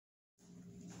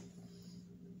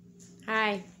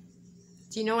Hi.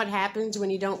 Do you know what happens when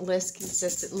you don't list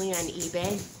consistently on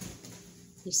eBay?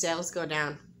 Your sales go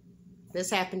down.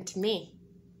 This happened to me.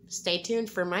 Stay tuned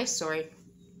for my story.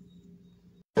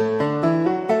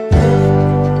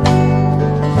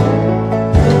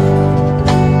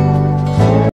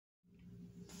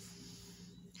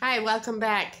 Hi, welcome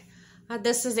back.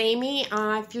 This is Amy.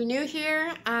 If you're new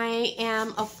here, I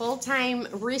am a full-time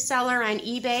reseller on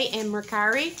eBay and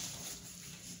Mercari.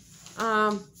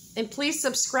 And please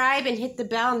subscribe and hit the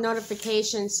bell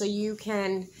notification so you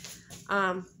can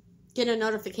get a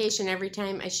notification every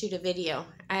time I shoot a video.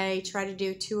 I try to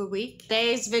do 2 a week.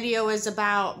 Today's video is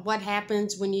about what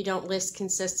happens when you don't list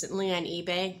consistently on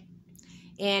eBay.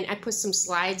 And I put some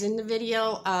slides in the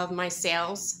video of my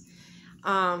sales.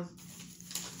 From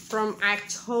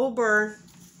October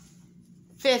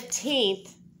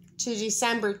 15th to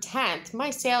December 10th, my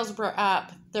sales were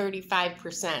up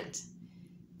 35%.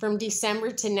 From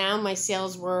December to now, my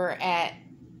sales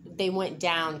they went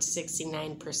down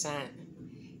 69%.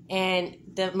 And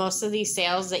most of these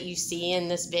sales that you see in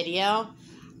this video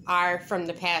are from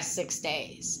the past 6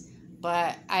 days.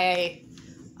 But I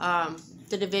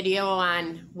did a video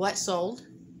on what sold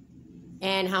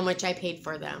and how much I paid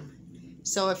for them.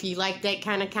 So if you like that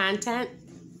kind of content,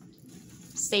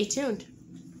 stay tuned.